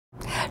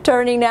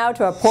Turning now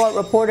to our poet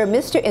reporter,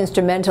 Mr.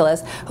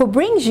 Instrumentalist, who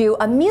brings you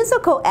a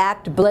musical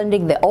act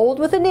blending the old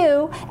with the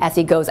new as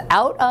he goes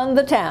out on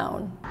the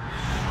town.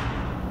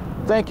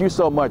 Thank you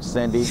so much,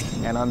 Cindy.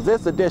 And on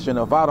this edition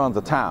of Out on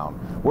the Town,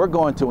 we're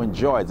going to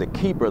enjoy the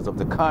keepers of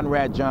the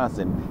Conrad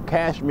Johnson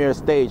Kashmir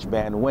Stage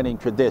Band winning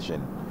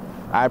tradition.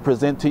 I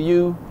present to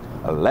you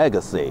a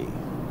legacy.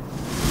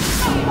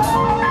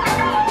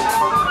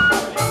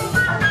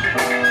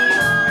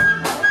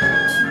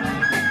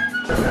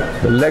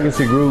 The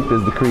Legacy Group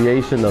is the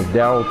creation of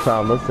Darryl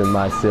Thomas and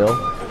myself.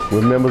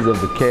 We're members of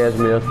the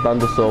Kashmir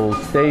Thunder Soul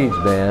Stage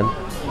Band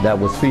that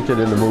was featured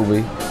in the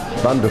movie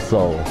Thunder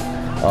Soul.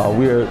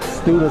 We're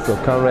students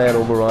of Conrad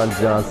Oberon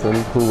Johnson,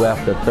 who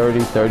after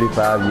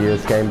 30-35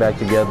 years came back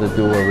together to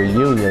do a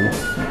reunion,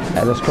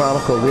 and is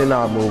chronicled in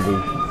our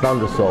movie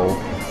Thunder Soul,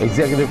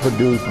 executive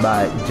produced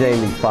by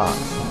Jamie Foxx.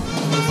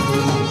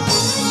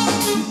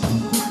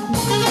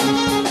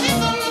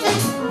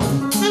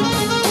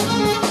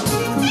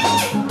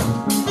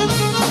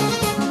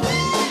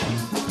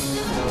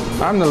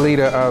 I'm the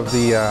leader of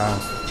the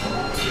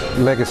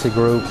Legacy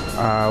Group.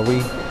 We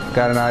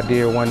got an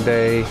idea one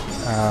day.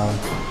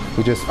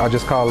 I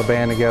just called the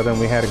band together and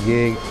we had a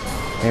gig,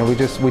 and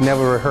we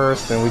never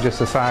rehearsed, and we just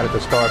decided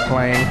to start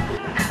playing.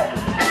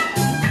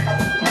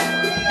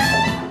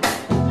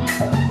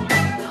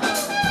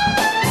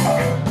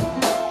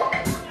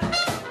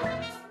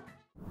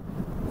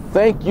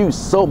 Thank you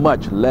so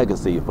much,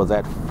 Legacy, for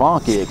that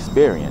funky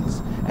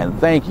experience. And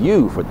thank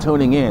you for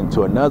tuning in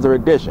to another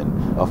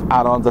edition of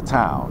Out on the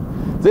Town.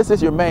 This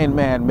is your main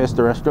man,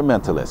 Mr.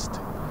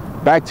 Instrumentalist.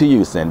 Back to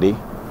you, Cindy.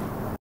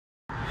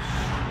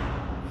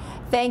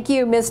 Thank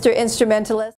you, Mr. Instrumentalist.